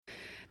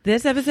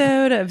This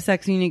episode of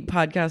Sex Unique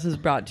Podcast is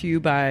brought to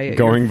you by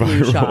Going your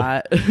flu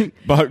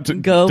viral.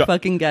 shot. Go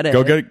fucking get it.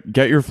 Go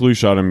get your flu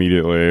shot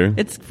immediately.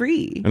 It's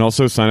free. And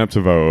also sign up to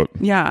vote.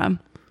 Yeah,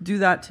 do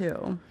that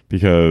too.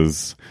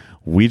 Because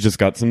we just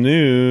got some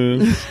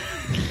news.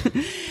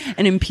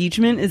 An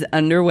impeachment is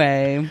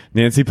underway.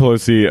 Nancy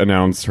Pelosi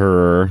announced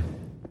her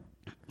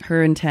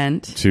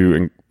intent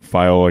to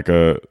file like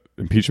a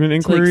impeachment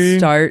inquiry. To like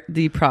start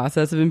the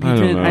process of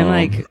impeachment. I'm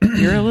like,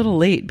 you're a little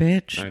late,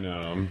 bitch. I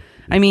know.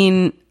 I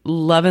mean,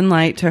 love and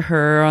light to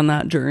her on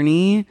that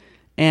journey,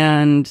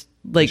 and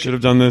like should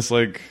have done this.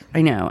 Like,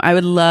 I know, I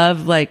would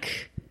love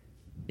like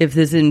if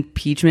this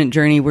impeachment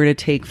journey were to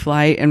take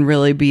flight and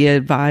really be a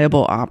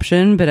viable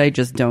option, but I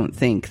just don't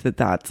think that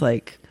that's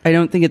like, I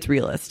don't think it's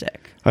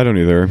realistic. I don't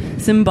either.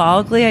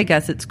 Symbolically, I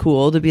guess it's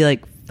cool to be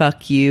like,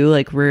 fuck you,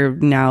 like we're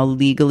now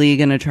legally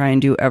gonna try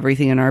and do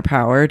everything in our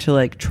power to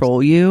like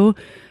troll you.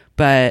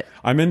 But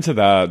I'm into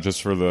that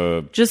just for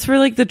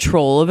like the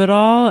troll of it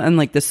all and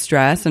like the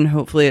stress, and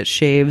hopefully it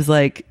shaves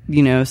like,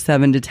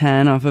 7 to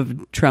 10 off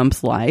of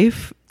Trump's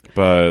life.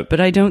 But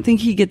I don't think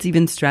he gets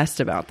even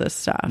stressed about this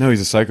stuff. No, he's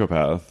a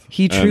psychopath.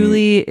 He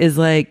truly is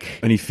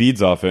like, and he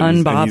feeds off it.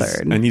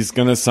 Unbothered. And he's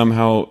gonna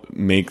somehow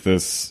make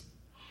this.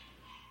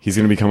 He's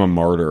going to become a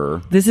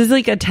martyr. This is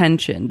like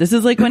attention. This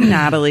is like when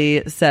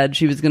Natalie said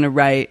she was going to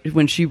write,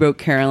 when she wrote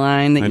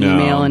Caroline, the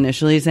email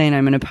initially saying,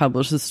 I'm going to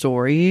publish the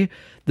story.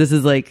 This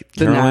is like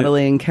the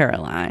Natalie and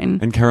Caroline.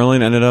 And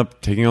Caroline ended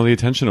up taking all the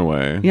attention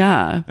away.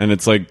 Yeah. And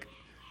it's like,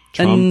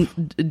 Trump.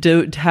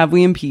 And have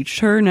we impeached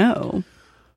her? No.